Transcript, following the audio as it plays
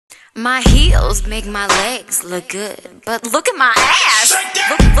My heels make my legs look good, but look at my ass.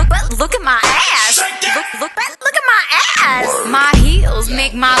 Look at my ass. Look at my ass. My heels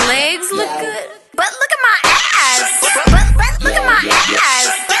make my legs look good, but look at my ass. But look at my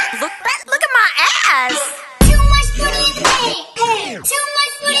ass. Look at my ass. Too much booty in the paint. Too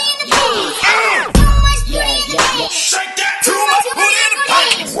much booty in the paint. Too much booty in the paint. Shake that. Too much booty in the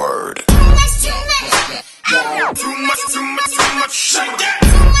paint. Word. Too much, too much. Too much, too much, too much. Shake that. Too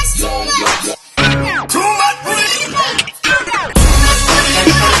much, too much. Too much booty in the paint.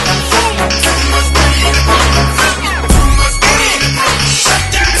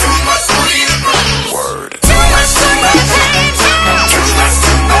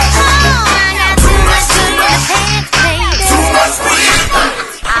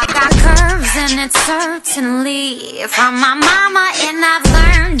 Certainly from my mama, and I've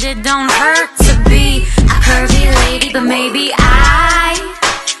learned it don't hurt to be a curvy lady, but maybe I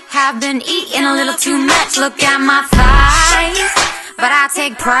have been eating a little too much. Look at my thighs, but I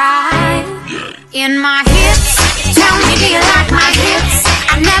take pride in my hips. Tell me, do you like my hips?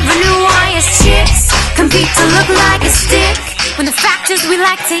 I never knew why us chicks compete to look like a stick, when the fact is we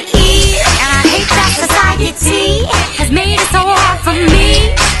like to eat, and I hate that society has made it so hard for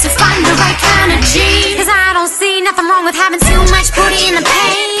me to find the right kind of G. Cause I don't see nothing wrong with having too much booty in the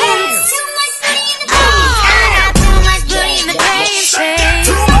pants. I got too much booty in the pants.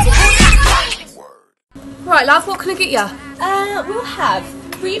 Right, love, what can I get you? We'll have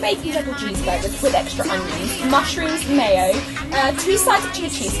 3 bacon double cheeseburgers with extra onions, mushrooms, mayo, 2 sides of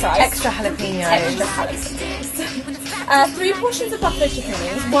cheese fries, Extra jalapeno. extra jalapenos, 3 portions of buffalo chicken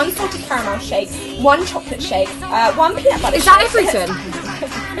wings, 1 salted caramel shake, 1 chocolate shake, 1 peanut butter Is that shake. everything?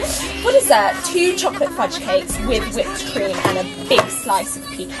 For dessert, 2 chocolate fudge cakes with whipped cream and a big slice of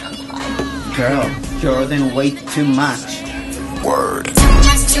pecan pie. Girl, you're ordering way too much. Word. Too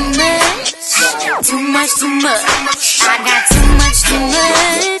much, too much. Too much, too much. I got too much, too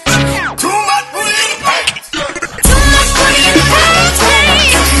much. Too much booty in the paint. Too much booty in the pants.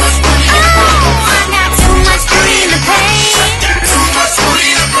 Oh, I got too much booty in the pants. Too much booty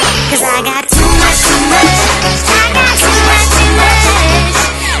in the paint. Cause I got too much, too much. I got too much, too much.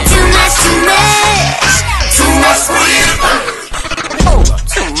 Too much, too much. Too much booty in the paint. Oh,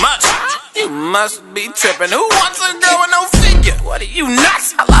 too much. You must be tripping. Who wants a girl with no figure? What are you,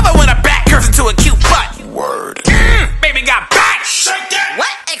 nuts? I love it when a back curves into a cute butt. Word. Baby got back. Shake that. What?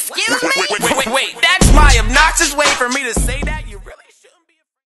 Excuse me? Wait, that's my obnoxious way for me to say that.